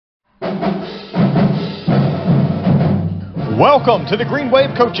Welcome to the Green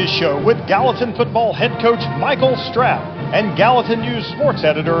Wave Coaches Show with Gallatin football head coach Michael Strapp and Gallatin News sports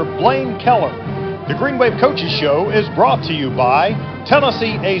editor Blaine Keller. The Green Wave Coaches Show is brought to you by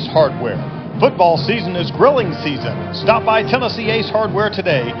Tennessee Ace Hardware. Football season is grilling season. Stop by Tennessee Ace Hardware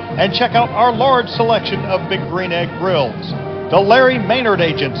today and check out our large selection of Big Green Egg grills. The Larry Maynard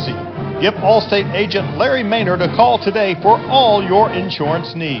Agency. Give Allstate agent Larry Maynard a call today for all your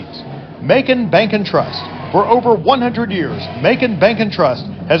insurance needs. Macon Bank and Trust. For over 100 years, Macon Bank and Trust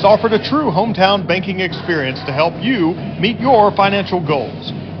has offered a true hometown banking experience to help you meet your financial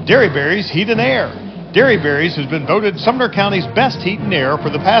goals. Dairyberry's Heat and Air. Dairyberry's has been voted Sumner County's best heat and air for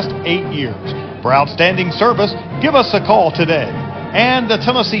the past 8 years. For outstanding service, give us a call today. And the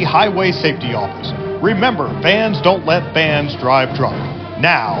Tennessee Highway Safety Office. Remember, fans don't let fans drive drunk.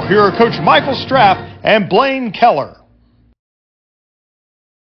 Now, here are Coach Michael Strapp and Blaine Keller.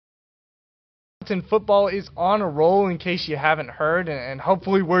 Football is on a roll, in case you haven't heard, and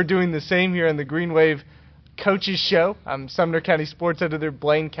hopefully we're doing the same here in the Green Wave Coaches Show. I'm Sumner County Sports Editor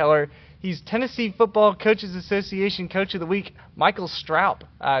Blaine Keller. He's Tennessee Football Coaches Association Coach of the Week, Michael Strapp.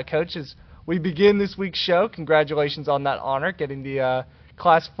 Coach, as we begin this week's show, congratulations on that honor, getting the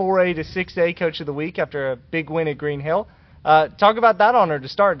Class 4A to 6A Coach of the Week after a big win at Green Hill. Talk about that honor to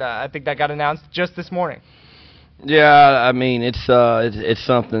start. I think that got announced just this morning. Yeah, I mean it's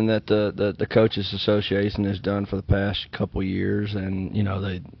something that the Coaches Association has done for the past couple years, and you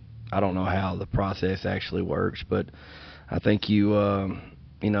know I don't know how the process actually works, but I think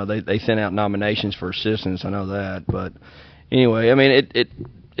they sent out nominations for assistants. I know that, but anyway, I mean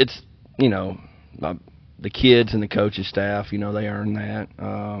it's the kids and the coaches staff, they earn that,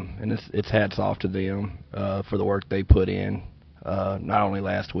 and it's hats off to them for the work they put in, not only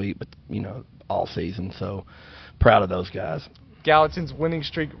last week but all season. So proud of those guys. Gallatin's winning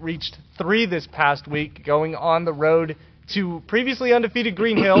streak reached 3 this past week, going on the road to previously undefeated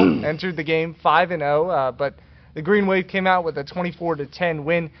Green Hill. Entered the game 5-0, but the Green Wave came out with a 24-10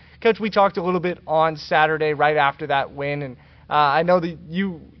 win. Coach, we talked a little bit on Saturday right after that win, and I know that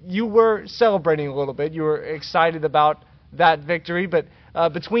you were celebrating a little bit. You were excited about that victory, but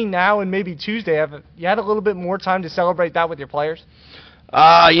between now and maybe Tuesday, have you had a little bit more time to celebrate that with your players?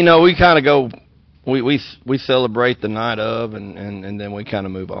 We kind of go. We celebrate the night of, and then we kind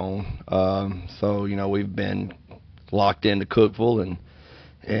of move on. So we've been locked into Cookeville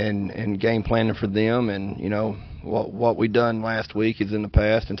and game planning for them, and what we done last week is in the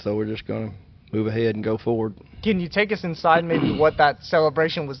past, and so we're just going to move ahead and go forward. Can you take us inside maybe what that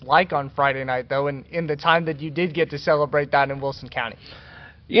celebration was like on Friday night, though, and in the time that you did get to celebrate that in Wilson County?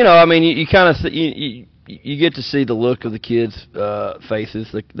 You kind of you get to see the look of the kids'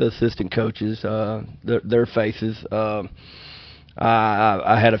 faces, the assistant coaches, their faces. I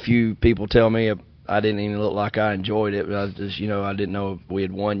had a few people tell me I didn't even look like I enjoyed it, but I was just, I didn't know if we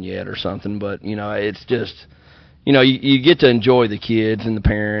had won yet or something. But it's just, you get to enjoy the kids and the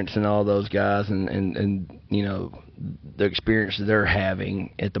parents and all those guys, and the experience they're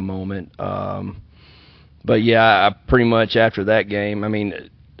having at the moment. But yeah, I pretty much after that game,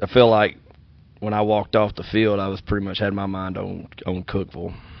 I feel like when I walked off the field, I was pretty much had my mind on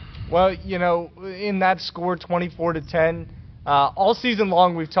Cookeville. Well, in that score, 24-10, all season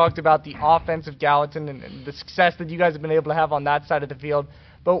long we've talked about the offense of Gallatin and the success that you guys have been able to have on that side of the field.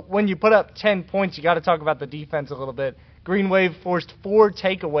 But when you put up 10 points, you got to talk about the defense a little bit. Green Wave forced 4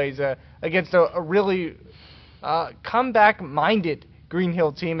 takeaways against a really comeback-minded Green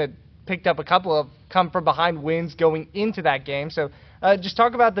Hill team that picked up a couple of come-from-behind wins going into that game. So just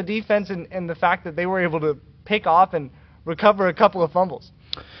talk about the defense and the fact that they were able to pick off and recover a couple of fumbles.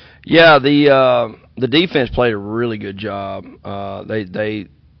 Yeah, the defense played a really good job. We had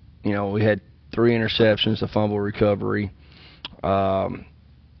 3 interceptions, a fumble recovery.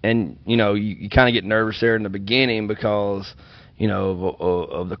 And you kind of get nervous there in the beginning because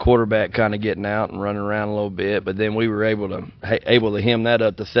of the quarterback kind of getting out and running around a little bit, but then we were able to hem that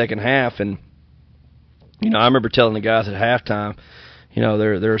up the second half. And I remember telling the guys at halftime,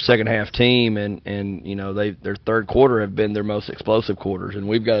 they're a second half team, and their third quarter have been their most explosive quarters, and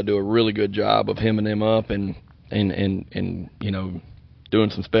we've got to do a really good job of hemming them up and doing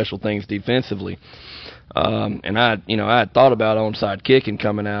some special things defensively. And I had thought about onside kicking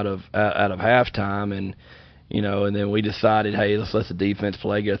coming out of halftime, and then we decided, hey, let's let the defense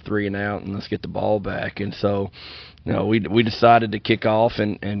play, get a 3 and out, and let's get the ball back. And so, we decided to kick off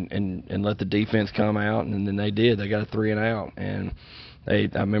and let the defense come out, and then they did. They got a 3 and out, and I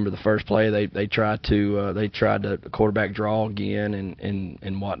remember the first play they tried to quarterback draw again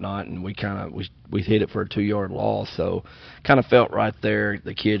and whatnot, and we hit it for a 2-yard loss. So kind of felt right there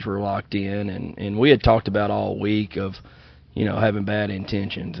the kids were locked in, and we had talked about all week of having bad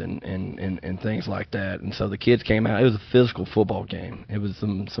intentions and things like that. And so the kids came out. It was a physical football game. It was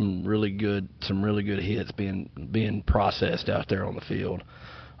some really good hits being processed out there on the field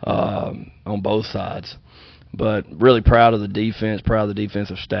on both sides. But really proud of the defense, proud of the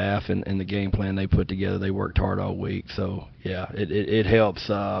defensive staff and the game plan they put together. They worked hard all week. So, yeah, it helps,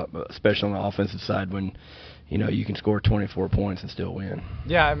 especially on the offensive side when, you can score 24 points and still win.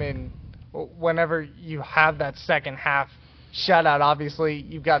 Yeah, I mean, whenever you have that second half shutout, obviously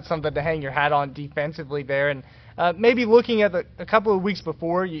you've got something to hang your hat on defensively there. And maybe looking at a couple of weeks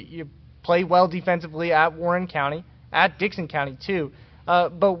before, you play well defensively at Warren County, at Dixon County too.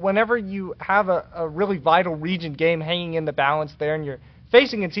 But whenever you have a really vital region game hanging in the balance there, and you're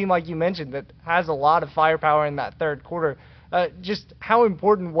facing a team like you mentioned that has a lot of firepower in that third quarter, just how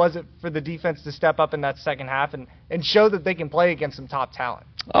important was it for the defense to step up in that second half and show that they can play against some top talent?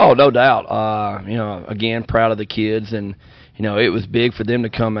 Oh, no doubt. Again, proud of the kids, and it was big for them to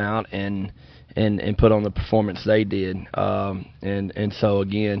come out and put on the performance they did. And so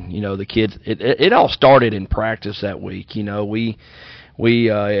again, the kids. It all started in practice that week. It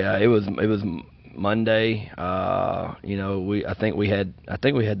was Monday. I think we had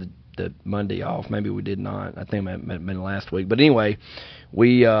the Monday off. Maybe we did not. I think it might have been last week. But anyway,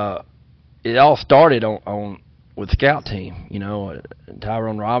 it all started on with scout team.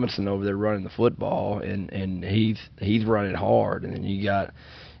 Tyrone Robinson over there running the football, and he's running hard. And then you got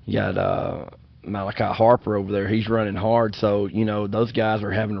Malachi Harper over there. He's running hard. So those guys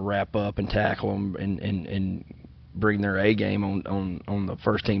are having to wrap up and tackle them and bring their A game on the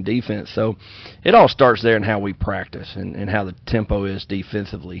first team defense. So it all starts there in how we practice and how the tempo is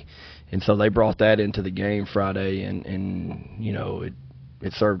defensively. And so they brought that into the game Friday, and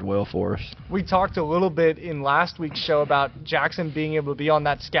it served well for us. We talked a little bit in last week's show about Jackson being able to be on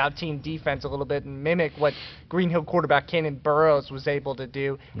that scout team defense a little bit and mimic what Green Hill quarterback Cannon Burrows was able to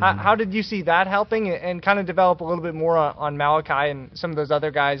do. Mm-hmm. How did you see that helping and kind of develop a little bit more on Malachi and some of those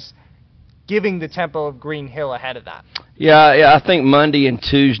other guys giving the tempo of Green Hill ahead of that? Yeah. I think Monday and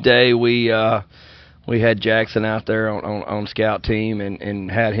Tuesday we had Jackson out there on scout team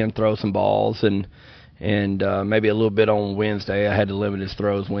and had him throw some balls and maybe a little bit on Wednesday. I had to limit his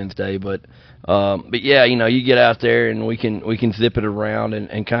throws Wednesday, but yeah, you get out there and we can zip it around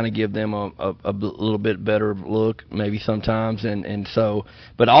and kind of give them a little bit better look maybe sometimes and so,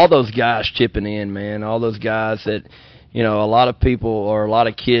 but all those guys chipping in, man, all those guys that. A lot of people or a lot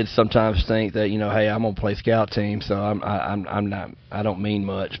of kids sometimes think that hey, I'm gonna play scout team, so I'm not. I don't mean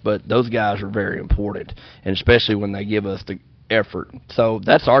much, but those guys are very important, and especially when they give us the effort. So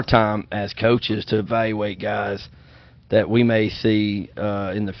that's our time as coaches to evaluate guys that we may see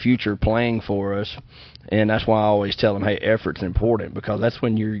in the future playing for us, and that's why I always tell them, hey, effort's important because that's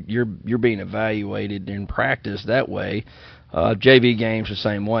when you're being evaluated in practice that way. JV games the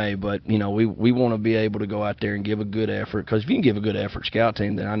same way, but we want to be able to go out there and give a good effort because if you can give a good effort scout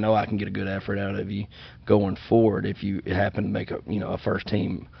team, then I know I can get a good effort out of you going forward if you happen to make a first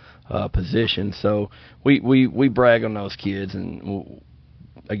team position. So we brag on those kids, and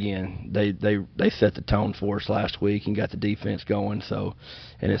again they set the tone for us last week and got the defense going. So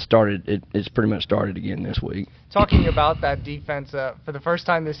and it's pretty much started again this week. Talking about that defense, for the first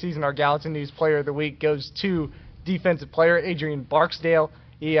time this season, our Gallatin News Player of the Week goes to defensive player Adrian Barksdale.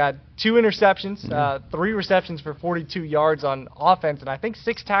 He had 2 interceptions, 3 receptions for 42 yards on offense, and I think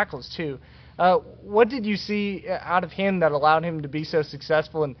 6 tackles too. What did you see out of him that allowed him to be so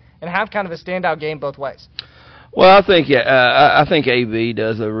successful and have kind of a standout game both ways? Well, I think AB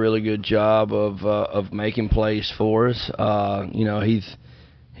does a really good job of making plays for us.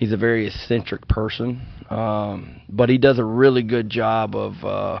 He's a very eccentric person, but he does a really good job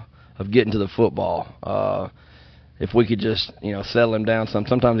of getting to the football. If we could just settle him down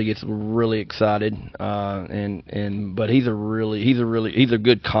sometimes he gets really excited but he's a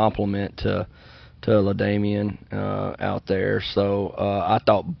good complement to LaDamian out there. So I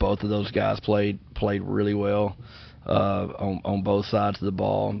thought both of those guys played really well on both sides of the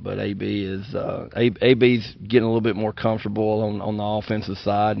ball. But AB's getting a little bit more comfortable on the offensive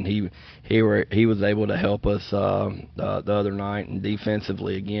side, and he was able to help us the other night. And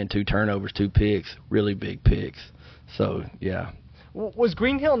defensively, again, 2 turnovers, 2 picks, really big picks. So, yeah. Was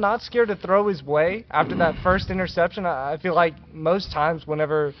Green Hill not scared to throw his way after that first interception? I feel like most times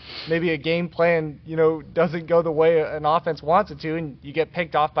whenever maybe a game plan, doesn't go the way an offense wants it to and you get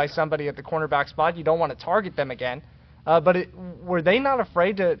picked off by somebody at the cornerback spot, you don't want to target them again. But were they not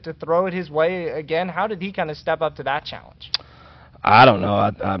afraid to throw it his way again? How did he kind of step up to that challenge? I don't know.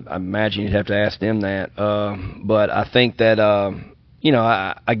 I imagine you'd have to ask them that. But I think that,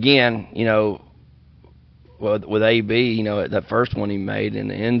 with AB, you know, that first one he made in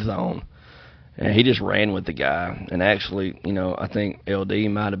the end zone, and he just ran with the guy. And actually, you know, I think LD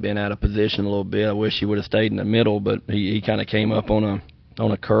might have been out of position a little bit. I wish he would have stayed in the middle, but he kind of came up on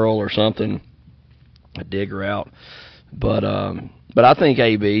a curl or something, a dig route. But I think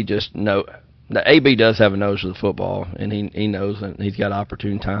AB the AB does have a nose for the football, and he knows that he's got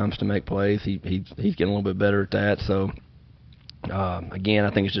opportune times to make plays. He's getting a little bit better at that. So again,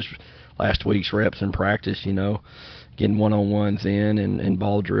 I think it's just last week's reps in practice, you know, getting one-on-ones in and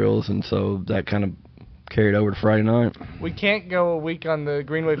ball drills, and so that kind of carried over to Friday night. We can't go a week on the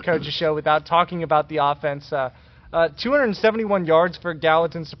Green Wave Coaches Show without talking about the offense. 271 yards for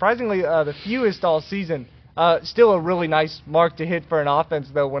Gallatin, surprisingly the fewest all season. Still a really nice mark to hit for an offense,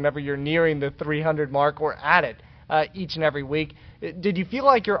 though, whenever you're nearing the 300 mark or at it each and every week. Did you feel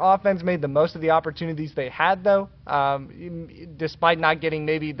like your offense made the most of the opportunities they had, though, despite not getting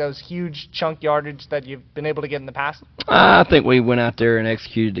maybe those huge chunk yardage that you've been able to get in the past? I think we went out there and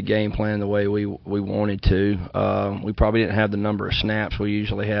executed the game plan the way we wanted to. We probably didn't have the number of snaps we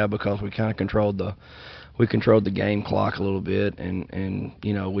usually have because we kind of controlled the game clock a little bit, and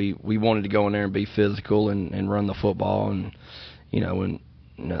you know, we wanted to go in there and be physical and run the football, and you know,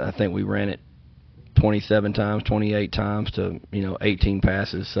 I think we ran it 27 times, 28 times to, you know, 18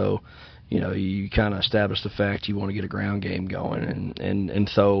 passes. So, you know, you kind of establish the fact you want to get a ground game going, and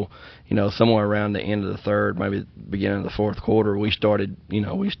so, you know, somewhere around the end of the third, maybe the beginning of the fourth quarter, we started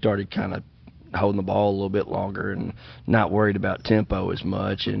kind of holding the ball a little bit longer and not worried about tempo as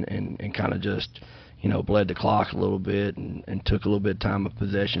much, and kind of just, you know, bled the clock a little bit and took a little bit of time of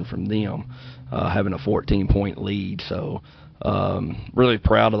possession from them, having a 14-point lead. So really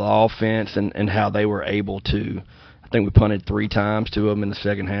proud of the offense and how they were able to. I think we punted 3 times, 2 of them in the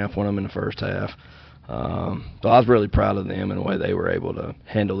second half, 1 of them in the first half. So I was really proud of them and the way they were able to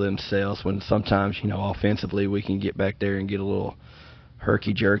handle themselves when sometimes, you know, offensively we can get back there and get a little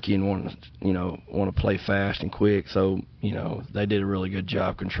herky-jerky and want to play fast and quick. So, you know, they did a really good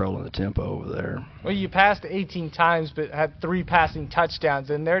job controlling the tempo over there. Well, you passed 18 times but had 3 passing touchdowns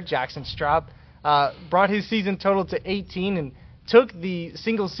in there. Jackson Straub brought his season total to 18 and took the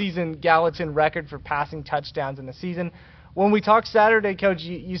single-season Gallatin record for passing touchdowns in the season. When we talked Saturday, Coach,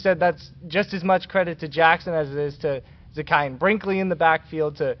 you said that's just as much credit to Jackson as it is to Zakai and Brinkley in the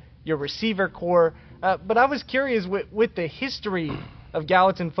backfield, to your receiver core. But I was curious, with the history of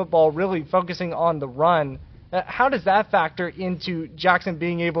Gallatin football really focusing on the run, how does that factor into Jackson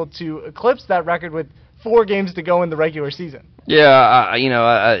being able to eclipse that record with 4 games to go in the regular season?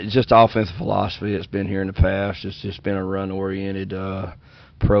 Yeah, just offensive philosophy that's been here in the past. It's just been a run-oriented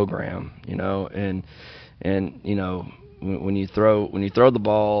program, you know, and you know, when you throw the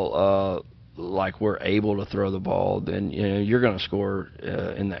ball like we're able to throw the ball, then you know you're going to score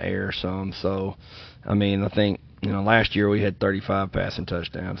in the air some. So, I mean, I think, you know, last year we had 35 passing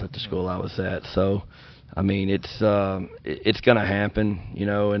touchdowns at the school I was at. So, I mean, it's going to happen, you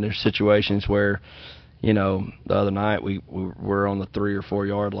know, and there's situations where, you know, the other night we were on the 3 or 4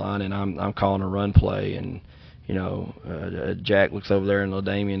 yard line, and I'm calling a run play, and you know, Jack looks over there and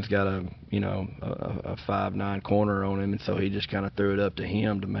LaDamian's got a 5'9" corner on him, and so he just kind of threw it up to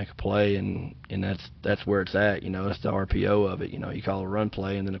him to make a play, and that's where it's at. You know, that's the RPO of it. You know, you call a run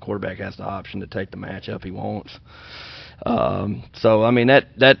play, and then the quarterback has the option to take the matchup he wants. So I mean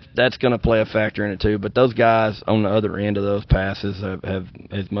that's going to play a factor in it too. But those guys on the other end of those passes have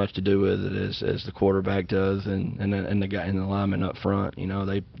as much to do with it as the quarterback does, and the guy in the lineman up front. You know,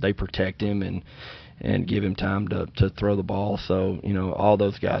 they protect him and give him time to throw the ball. So, you know, all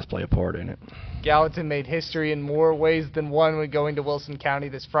those guys play a part in it. Gallatin made history in more ways than one when going to Wilson County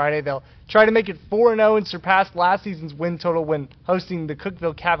this Friday. They'll try to make it 4-0 and surpass last season's win total when hosting the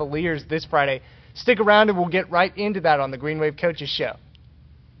Cookeville Cavaliers this Friday. Stick around and we'll get right into that on the Green Wave Coaches Show.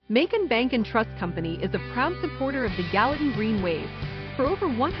 Macon Bank and Trust Company is a proud supporter of the Gallatin Green Wave. For over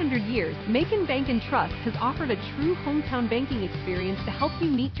 100 years, Macon Bank and Trust has offered a true hometown banking experience to help you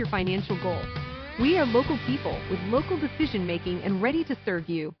meet your financial goals. We are local people with local decision-making and ready to serve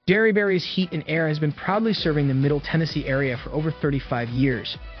you. Derryberry's Heat and Air has been proudly serving the Middle Tennessee area for over 35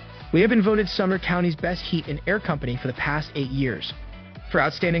 years. We have been voted Sumner County's best heat and air company for the past 8 years. For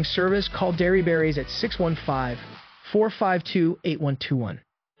outstanding service, call Derryberry's at 615-452-8121.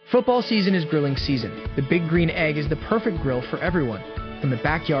 Football season is grilling season. The Big Green Egg is the perfect grill for everyone, from the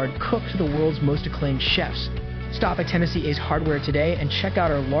backyard cook to the world's most acclaimed chefs. Stop at Tennessee Ace Hardware today and check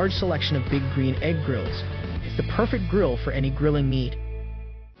out our large selection of Big Green Egg grills. It's the perfect grill for any grilling need.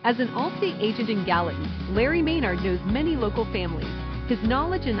 As an Allstate agent in Gallatin, Larry Maynard knows many local families. His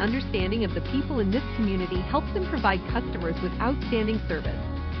knowledge and understanding of the people in this community helps him provide customers with outstanding service.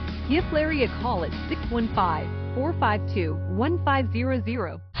 Give Larry a call at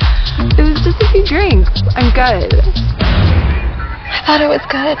 615-452-1500. It was just a few drinks. I'm good. I thought it was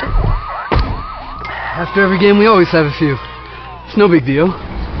good. After every game, we always have a few. It's no big deal.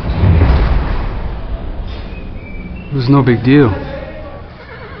 It was no big deal.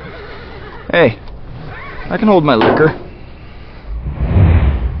 Hey, I can hold my liquor.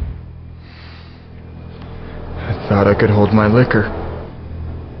 I thought I could hold my liquor.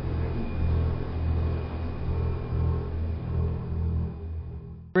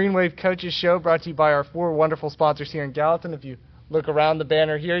 Green Wave Coaches Show brought to you by our 4 wonderful sponsors here in Gallatin. If you look around the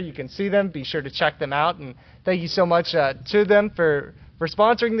banner here, you can see them. Be sure to check them out. And thank you so much to them for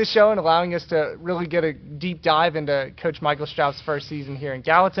sponsoring the show and allowing us to really get a deep dive into Coach Michael Straub's first season here in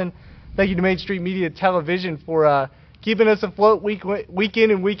Gallatin. Thank you to Main Street Media Television for keeping us afloat week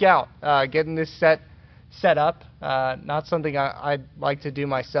in and week out, getting this set up. Not something I'd like to do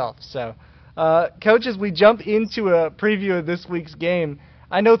myself. So, Coach, as we jump into a preview of this week's game,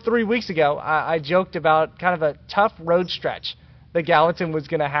 I know 3 weeks ago I joked about kind of a tough road stretch that Gallatin was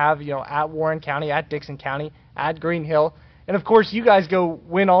going to have, at Warren County, at Dixon County, at Green Hill. And, of course, you guys go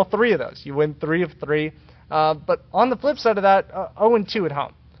win all 3 of those. You win 3 of 3. But on the flip side of that, 0-2 at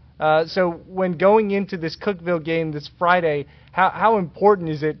home. So when going into this Cookeville game this Friday, how important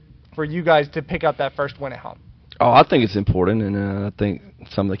is it for you guys to pick up that first win at home? Oh, I think it's important, and I think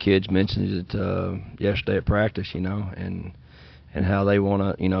some of the kids mentioned it yesterday at practice, and how they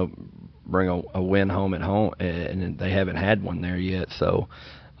want to, bring a win home at home, and they haven't had one there yet. So,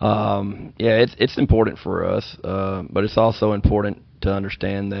 it's important for us, but it's also important to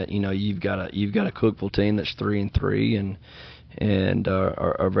understand that you've got a Cookeville team that's 3-3 and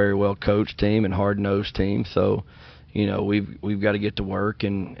a very well coached team and hard nosed team. So, we've got to get to work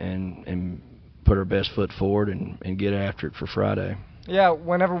and put our best foot forward and get after it for Friday. Yeah,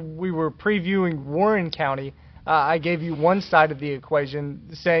 whenever we were previewing Warren County, I gave you one side of the equation,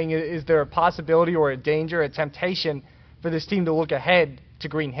 saying is there a possibility or a danger, a temptation for this team to look ahead to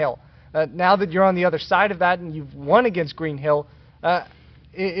Green Hill? Now that you're on the other side of that and you've won against Green Hill,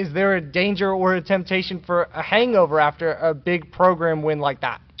 is there a danger or a temptation for a hangover after a big program win like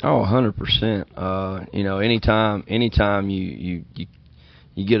that? Oh, 100%. Anytime you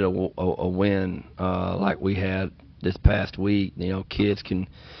get a win like we had this past week, kids can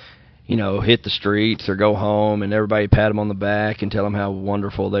hit the streets or go home and everybody pat them on the back and tell them how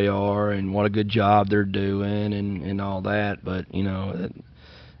wonderful they are and what a good job they're doing and all that. But,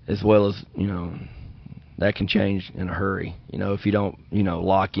 as well as, that can change in a hurry, if you don't,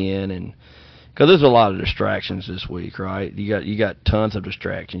 lock in. And because there's a lot of distractions this week, right? You got tons of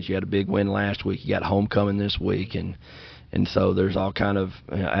distractions. You had a big win last week. You got homecoming this week. And so there's all kind of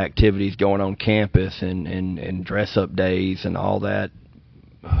activities going on campus and dress-up days and all that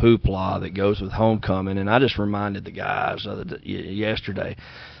hoopla that goes with homecoming. And I just reminded the guys yesterday,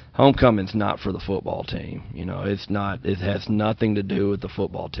 homecoming's not for the football team. It's not. It has nothing to do with the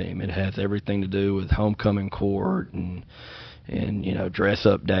football team. It has everything to do with homecoming court and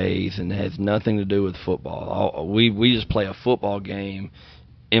dress-up days, and it has nothing to do with football. We just play a football game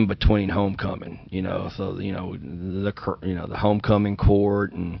in between homecoming. So the homecoming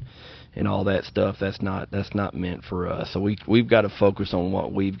court and all that stuff, that's not meant for us. So we've got to focus on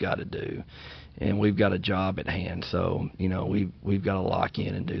what we've got to do, and we've got a job at hand. So we've got to lock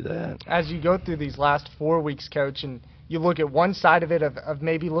in and do that. As you go through these last 4 weeks, Coach, and you look at one side of it of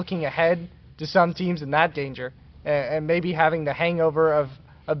maybe looking ahead to some teams in that danger, and maybe having the hangover of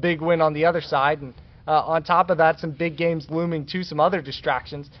a big win on the other side, and on top of that, some big games looming too, some other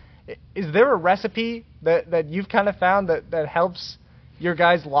distractions. Is there a recipe that you've kind of found that helps your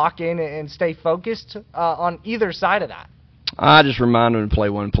guys lock in and stay focused on either side of that? I just remind them to play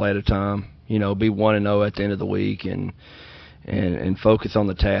one play at a time. Be 1-0 at the end of the week and focus on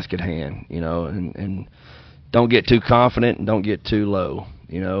the task at hand. And don't get too confident and don't get too low.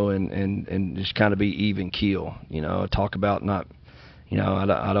 And just kind of be even keel. Talk about not.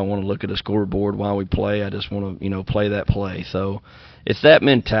 I don't want to look at a scoreboard while we play. I just want to play that play. So it's that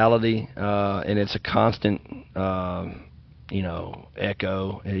mentality, and it's a constant.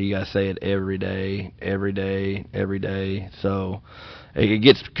 Echo. You gotta say it every day. So it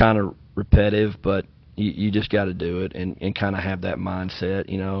gets kind of repetitive, but you just got to do it and kind of have that mindset.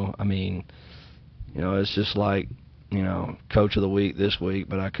 It's just like coach of the week this week,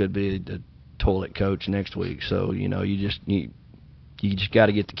 but I could be the toilet coach next week. So you just got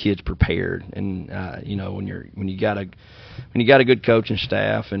to get the kids prepared, and when you got a good coaching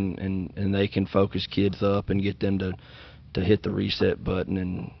staff and they can focus kids up and get them to hit the reset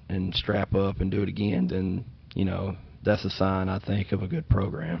button and strap up and do it again, then that's a sign, I think, of a good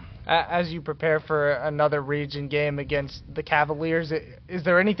program. As you prepare for another region game against the Cavaliers, is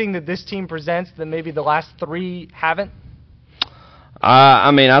there anything that this team presents that maybe the last three haven't? I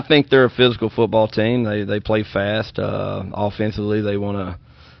mean, I think they're a physical football team. They play fast. Offensively, they want to,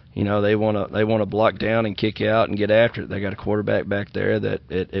 they want to block down and kick out and get after it. They got a quarterback back there that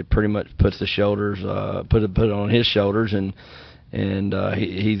it pretty much puts the shoulders, put it on his shoulders, and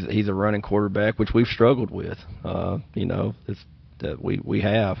he's a running quarterback, which we've struggled with. That we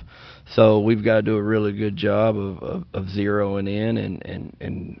have. So we've got to do a really good job of zeroing in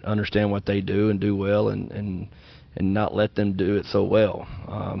and understand what they do and do well and not let them do it so well.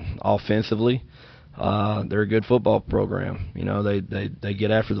 Offensively, they're a good football program. They get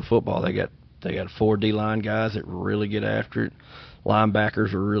after the football. They got 4 D-line guys that really get after it.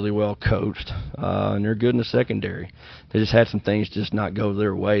 Linebackers are really well coached, and they're good in the secondary. They just had some things just not go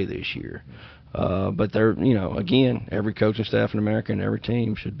their way this year. But they're, again, every coaching staff in America and every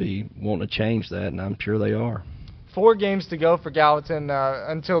team should be wanting to change that, and I'm sure they are. 4 games to go for Gallatin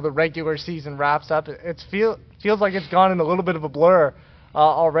until the regular season wraps up. It feels like it's gone in a little bit of a blur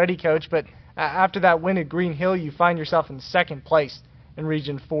already, Coach. But after that win at Green Hill, you find yourself in second place in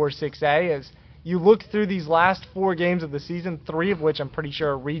Region 4-6A. As you look through these last 4 games of the season, 3 of which I'm pretty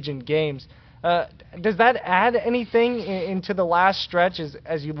sure are region games, does that add anything into the last stretch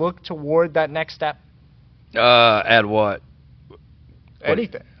as you look toward that next step? Add what?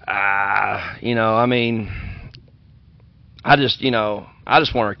 Anything. I mean, I just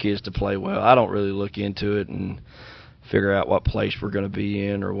want our kids to play well. I don't really look into it and figure out what place we're going to be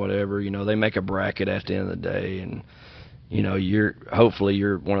in or whatever. They make a bracket at the end of the day, and hopefully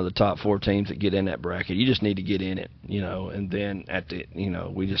you're one of the top 4 teams that get in that bracket. You just need to get in it, and then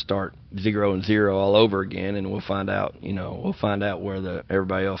we just start 0-0 all over again, and we'll find out where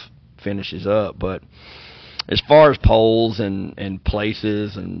everybody else finishes up. But as far as polls and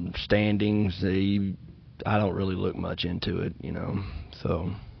places and standings, I don't really look much into it,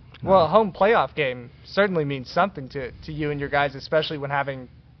 so. Well, a home playoff game certainly means something to you and your guys, especially when having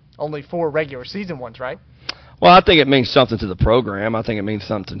only 4 regular season ones, right? Well, I think it means something to the program. I think it means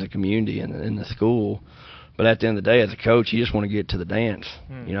something to the community and in the school. But at the end of the day, as a coach, you just want to get to the dance.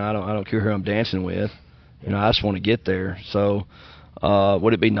 I don't care who I'm dancing with. I just want to get there. So,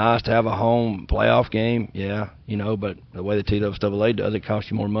 would it be nice to have a home playoff game? Yeah, but the way the TWAA does it, costs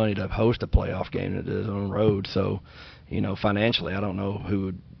you more money to host a playoff game than it does on the road. So, financially, I don't know who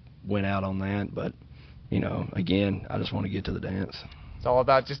would win out on that. But, again, I just want to get to the dance. It's all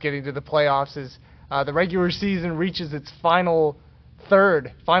about just getting to the playoffs as the regular season reaches its final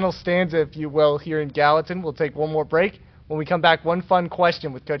stanza, if you will, here in Gallatin. We'll take one more break. When we come back, one fun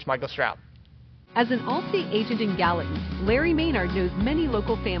question with Coach Michael Straub. As an Allstate agent in Gallatin, Larry Maynard knows many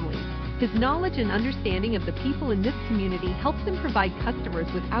local families. His knowledge and understanding of the people in this community helps him provide customers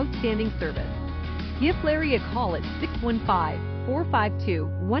with outstanding service. Give Larry a call at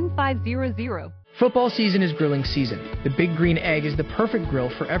 615-452-1500. Football season is grilling season. The Big Green Egg is the perfect grill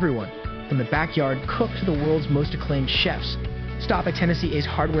for everyone. From the backyard cook to the world's most acclaimed chefs. Stop at Tennessee Ace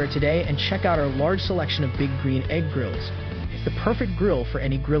Hardware today and check out our large selection of Big Green Egg grills. It's the perfect grill for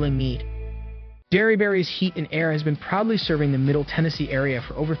any grilling need. Dairy Berry's Heat and Air has been proudly serving the Middle Tennessee area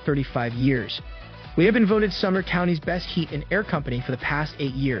for over 35 years. We have been voted Sumner County's best heat and air company for the past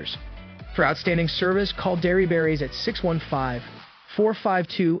 8 years. For outstanding service, call Dairy Berry's at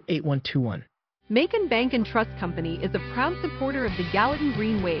 615-452-8121. Macon Bank and Trust Company is a proud supporter of the Gallatin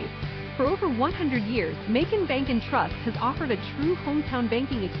Green Wave. For over 100 years, Macon Bank and Trust has offered a true hometown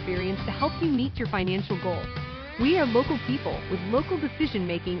banking experience to help you meet your financial goals. We are local people with local decision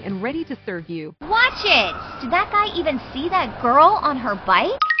making and ready to serve you. Watch it! Did that guy even see that girl on her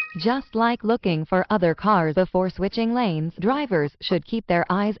bike? Just like looking for other cars before switching lanes, drivers should keep their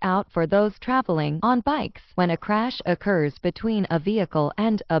eyes out for those traveling on bikes. When a crash occurs between a vehicle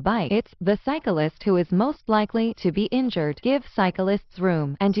and a bike, it's the cyclist who is most likely to be injured. Give cyclists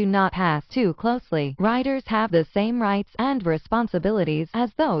room and do not pass too closely. Riders have the same rights and responsibilities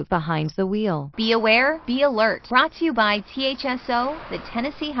as those behind the wheel. Be aware, be alert. Brought to you by THSO, the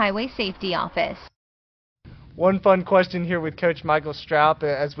Tennessee Highway Safety Office. One fun question here with Coach Michael Straub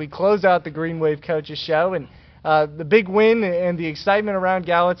as we close out the Green Wave Coaches Show. And the big win and the excitement around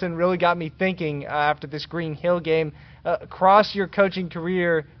Gallatin really got me thinking after this Green Hill game. Across your coaching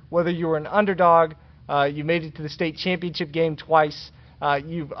career, whether you were an underdog, you made it to the state championship game twice,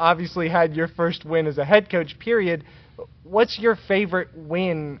 you've obviously had your first win as a head coach, period. What's your favorite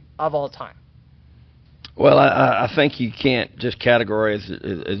win of all time? Well, I think you can't just categorize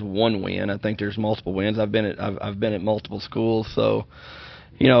it as one win. I think there's multiple wins. I've been at multiple schools, so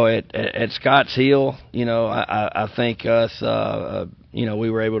at Scotts Hill, I think us, we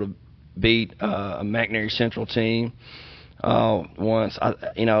were able to beat a McNary Central team once,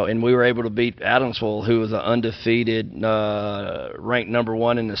 and we were able to beat Adamsville, who was an undefeated, ranked number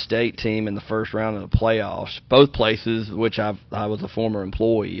 1 in the state team in the first round of the playoffs. Both places which I was a former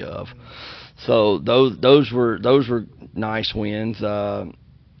employee of. So those were nice wins.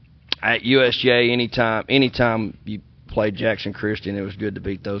 At USJ, anytime you played Jackson Christian, it was good to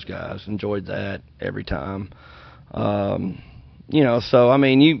beat those guys. Enjoyed that every time. So I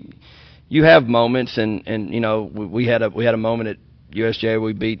mean, you have moments, and we had a moment at USJ.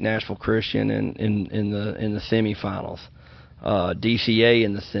 We beat Nashville Christian in the semifinals. DCA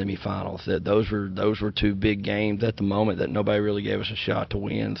in the semifinals. Those were 2 big games at the moment that nobody really gave us a shot to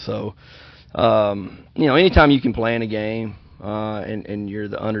win. So anytime you can play in a game. And you're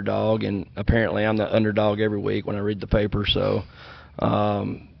the underdog, and apparently I'm the underdog every week when I read the paper. So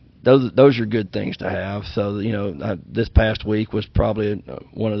those are good things to have. So this past week was probably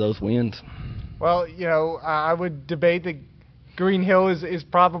one of those wins. Well, I would debate that Green Hill is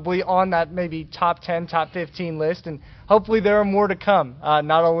probably on that maybe top 10, top 15 list, and hopefully there are more to come,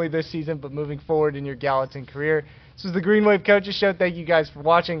 not only this season but moving forward in your Gallatin career. This is the Green Wave Coaches Show. Thank you guys for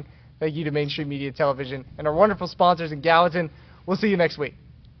watching. Thank you to Mainstream Media Television and our wonderful sponsors in Gallatin. We'll see you next week.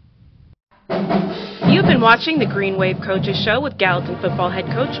 You've been watching the Green Wave Coaches Show with Gallatin football head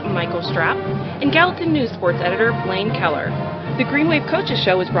coach Michael Strapp and Gallatin News sports editor Blaine Keller. The Green Wave Coaches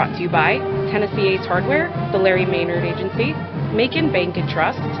Show is brought to you by Tennessee Ace Hardware, the Larry Maynard Agency, Macon Bank and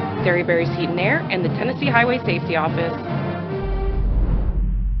Trust, Derry Berry's Heat and Air, and the Tennessee Highway Safety Office.